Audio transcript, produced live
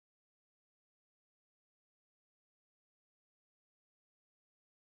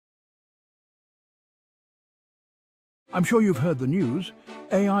I'm sure you've heard the news.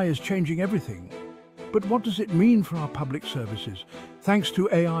 AI is changing everything. But what does it mean for our public services? Thanks to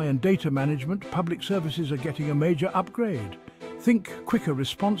AI and data management, public services are getting a major upgrade. Think quicker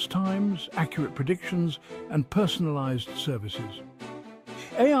response times, accurate predictions, and personalized services.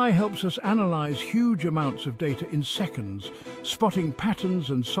 AI helps us analyze huge amounts of data in seconds, spotting patterns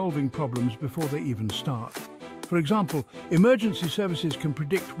and solving problems before they even start. For example, emergency services can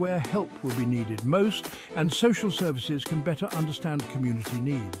predict where help will be needed most, and social services can better understand community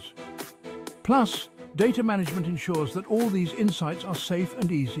needs. Plus, data management ensures that all these insights are safe and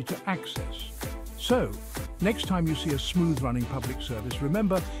easy to access. So, next time you see a smooth-running public service,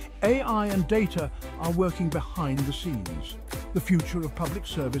 remember, AI and data are working behind the scenes. The future of public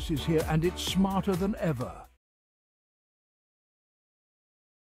service is here, and it's smarter than ever.